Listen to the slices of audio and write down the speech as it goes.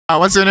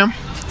What's your name?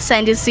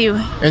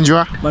 Sandisiwe. And you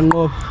are?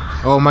 Manqoba.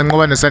 Oh,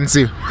 Manqoba no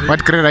Sandisiwe.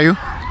 What grade are you?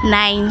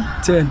 9.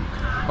 10.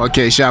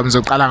 Okay, sure.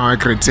 Mzoqala ngawe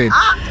grade 10.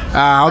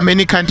 How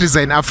many countries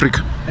are in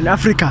Africa? In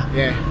Africa?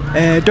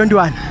 Yeah.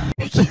 21.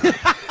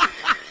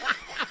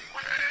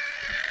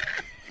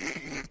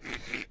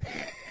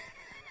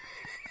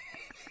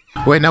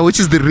 Wait, now which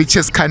is the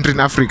richest country in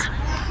Africa?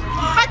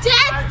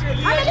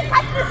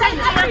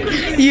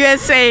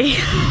 USA.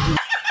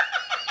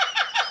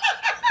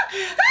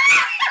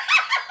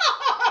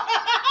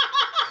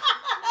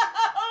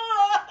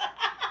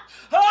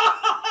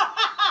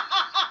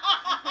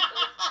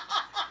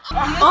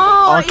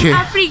 Oh, okay. In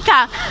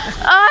Africa.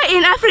 Oh,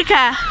 in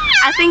Africa.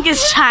 I think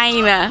it's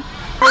China.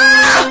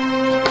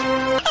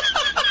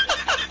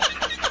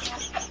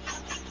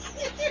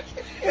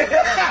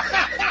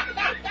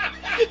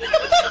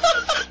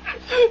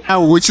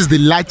 Which is the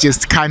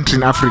largest country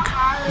in Africa?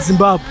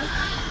 Zimbabwe.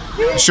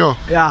 Sure.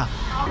 Yeah.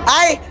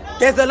 Hi,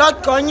 there's a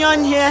lot going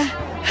on here.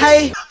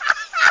 Hi.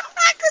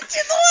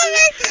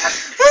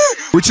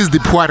 Which is the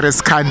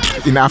poorest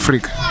country in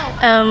Africa?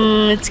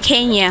 It's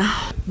Kenya.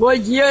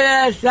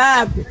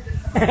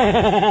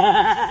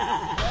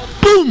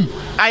 Boom!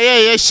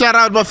 Yeah, shout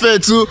out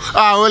Bafetu.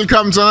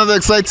 Welcome to another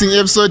exciting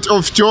episode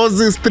of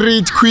Jozi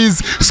Street Quiz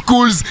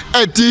Schools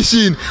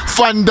Edition.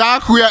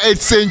 Vandag, we are at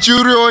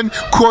Centurion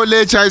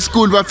College High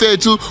School,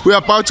 Bafetu. We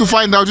are about to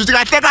find out. Thank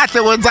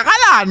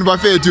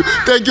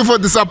you for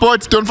the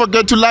support. Don't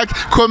forget to like,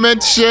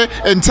 comment, share,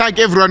 and tag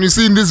everyone you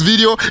see in this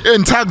video,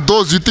 and tag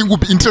those you think will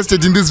be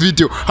interested in this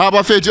video.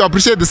 Bafetu,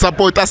 appreciate the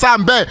support.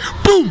 Asambe.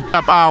 Boom!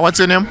 What's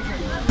your name?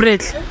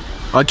 Brett.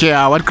 Okay,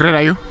 what grade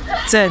are you?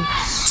 10.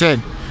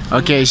 10.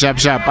 Okay, sharp.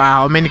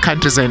 How many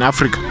countries are in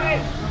Africa?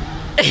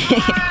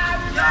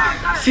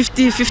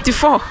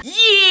 54.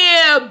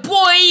 Yeah,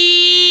 boy!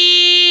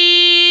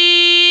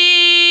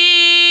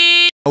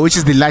 Which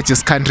is the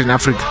largest country in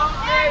Africa?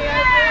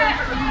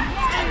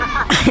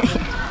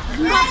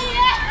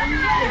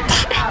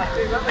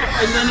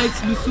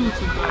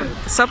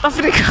 South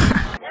Africa.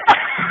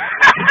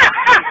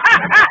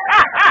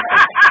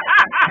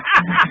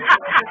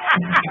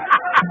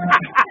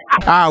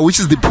 Which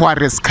is the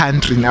poorest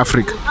country in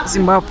Africa?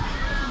 Zimbabwe.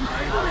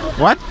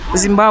 What?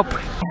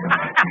 Zimbabwe.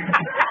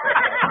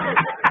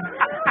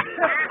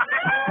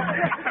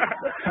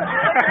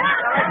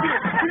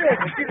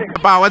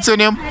 What's your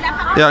name?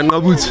 Yeah,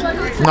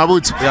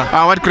 Ngabut.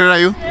 Yeah. What grade are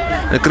you?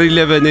 Grade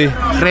 11A.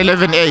 Grade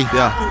 11A.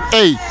 Yeah.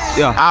 A.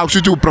 Yeah.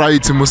 Should you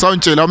bright?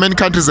 How many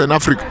countries are in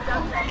Africa?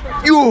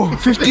 Yo,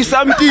 50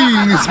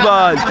 somethings,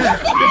 man.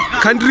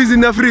 Countries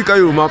in Africa,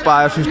 yo,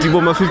 mapa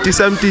 50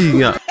 something.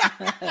 Yeah.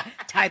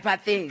 Type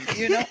of thing,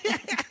 you know?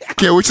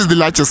 Okay, which is the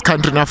largest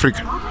country in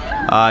Africa?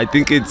 I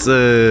think it's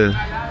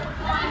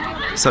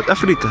South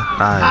Africa.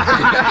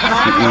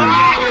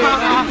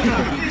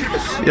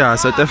 Yeah,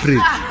 South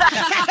Africa.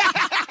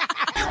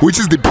 Which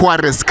is the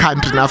poorest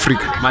country in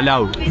Africa?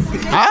 Malawi.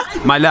 Huh?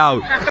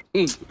 Malawi.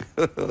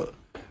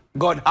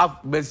 God have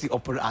mercy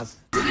upon us.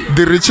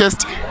 The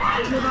richest?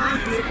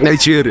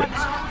 Nigeria.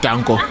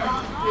 Danko.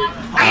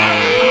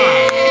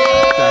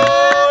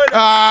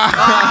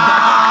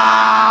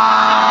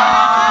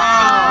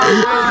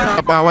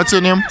 What's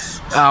your name?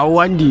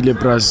 Wandile,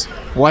 bros.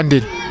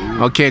 Wandile.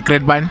 Okay,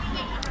 grade 1?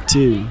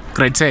 10.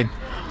 Grade 10.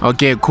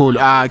 Okay, cool.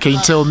 Can you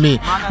tell me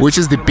which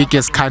is the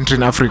biggest country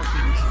in Africa?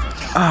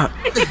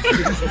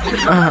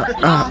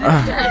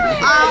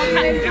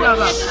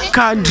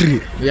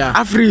 Country. Yeah.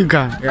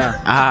 Africa.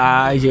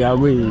 Yeah. Yeah,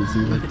 wait.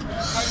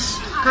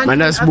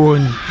 Manas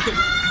born.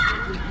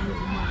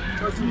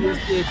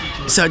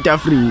 South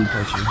Africa.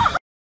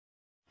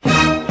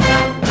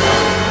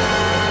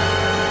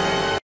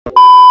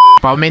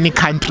 How many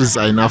countries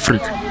are in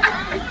Africa?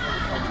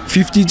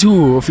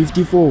 52 or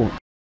 54.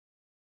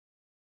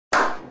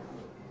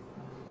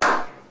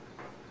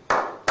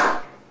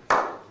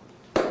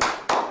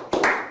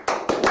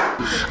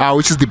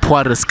 Which is the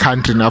poorest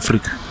country in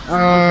Africa?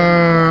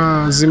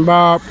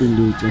 Zimbabwe.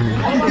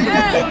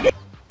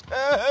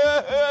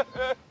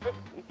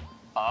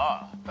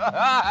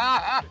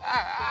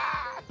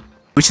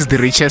 Which is the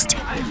richest?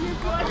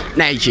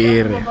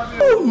 Nigeria.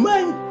 Oh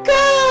my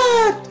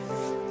God!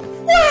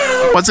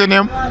 Wow! What's your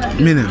name?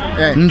 Mina.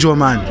 Yeah.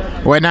 Njoman.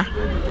 Wena?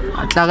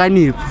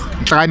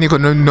 Tlaganiko.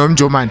 No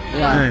Njoman.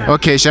 Yeah.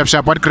 Okay,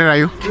 sharp. What grade are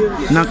you?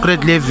 Na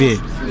grade 11.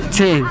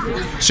 10.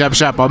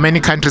 Sharp. How many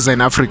countries are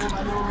in Africa?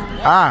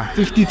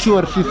 52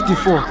 or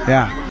 54.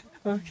 Yeah.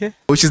 Okay.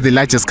 Which is the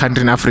largest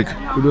country in Africa?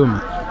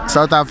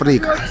 South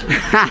Africa.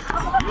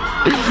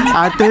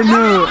 I don't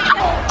know.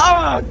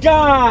 Oh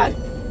God!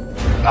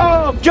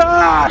 Oh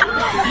God!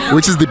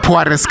 Which is the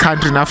poorest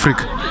country in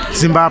Africa?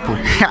 Zimbabwe.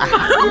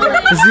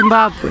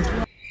 Zimbabwe.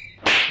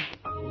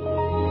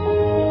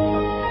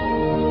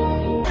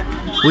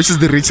 Which is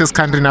the richest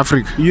country in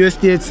Africa? US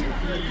States.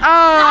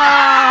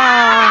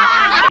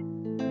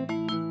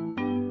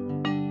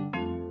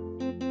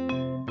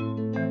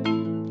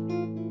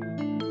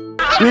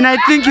 I mean, I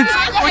think it's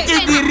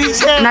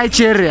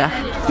Nigeria.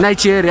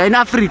 In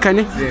Africa,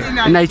 ne?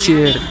 Yeah.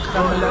 Nigeria.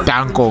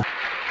 Danko.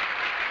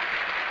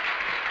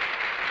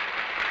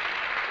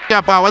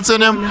 Yeah, what's your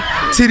name?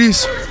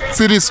 Series.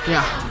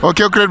 Yeah.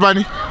 Okay, great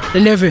bunny.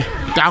 11.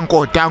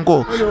 Danko.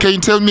 Can you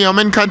tell me how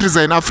many countries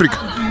are in Africa?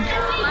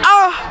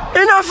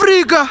 In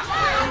Africa.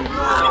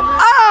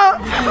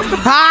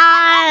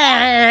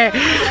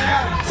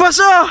 For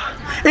sure.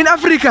 In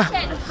Africa.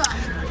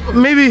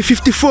 Maybe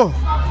 54.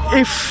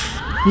 If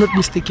not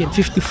mistaken,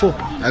 54.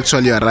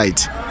 Actually, you're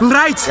right.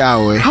 Right? Yeah,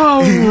 way.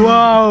 Oh,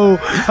 wow.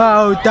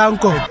 Oh,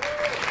 Danko.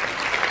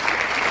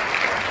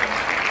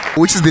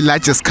 Which is the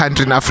largest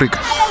country in Africa?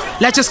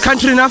 Largest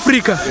country in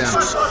Africa? Yeah.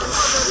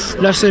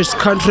 Largest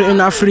country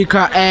in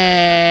Africa.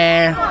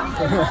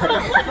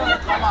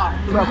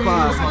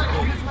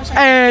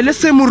 Let's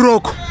say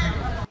Morocco.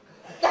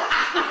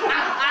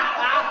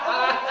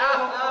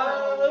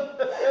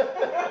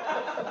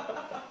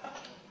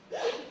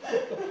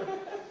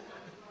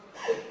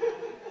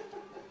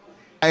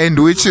 And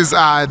which is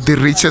the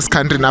richest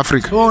country in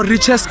Africa? Oh,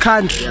 richest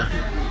country. Yeah.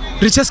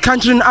 Richest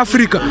country in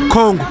Africa,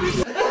 Congo.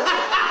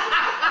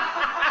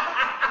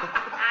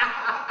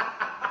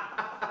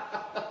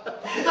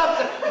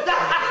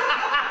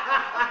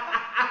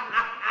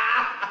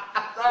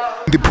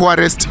 The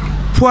poorest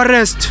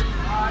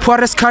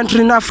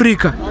country in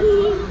Africa.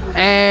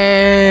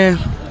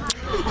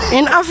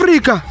 In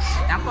Africa.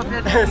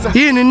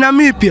 In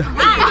Namibia.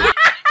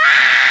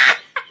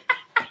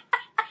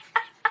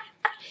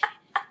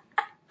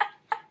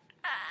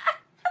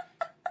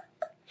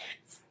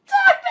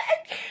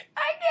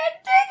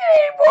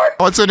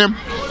 What's your name?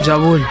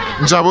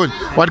 Jabul.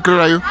 What grade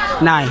are you?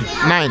 9.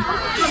 9.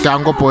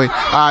 Dango boy.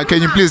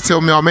 Can you please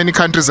tell me how many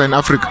countries are in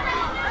Africa?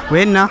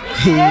 When now?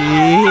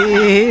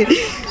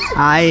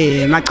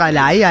 Aye,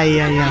 makala aye.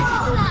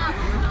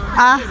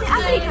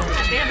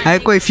 I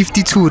go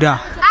 52 da.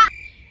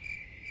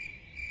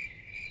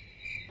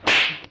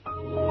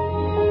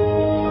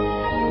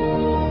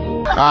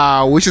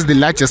 Which is the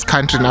largest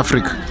country in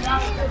Africa?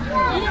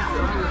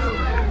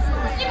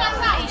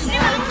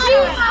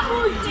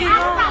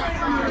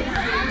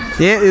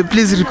 Yeah,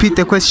 please repeat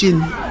the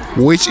question.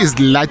 Which is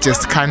the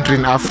largest country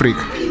in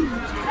Africa?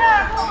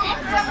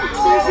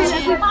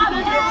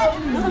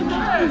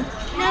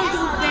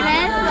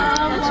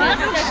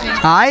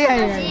 Aye.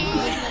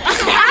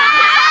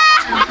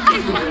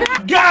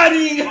 Got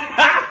him!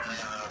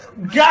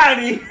 Got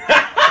him!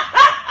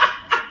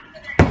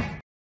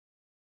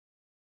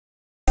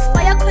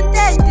 Fire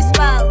content is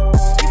foul.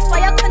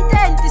 Fire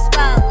content is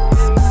foul.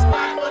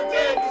 Fire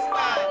content is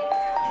foul.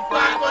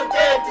 Fire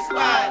content is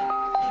foul.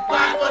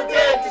 Fire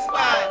content is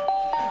foul.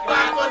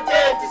 Fire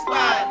content is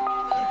foul.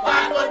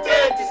 Fire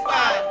content is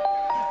foul.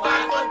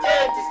 Fire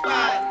content is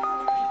foul.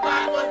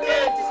 Fire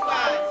content is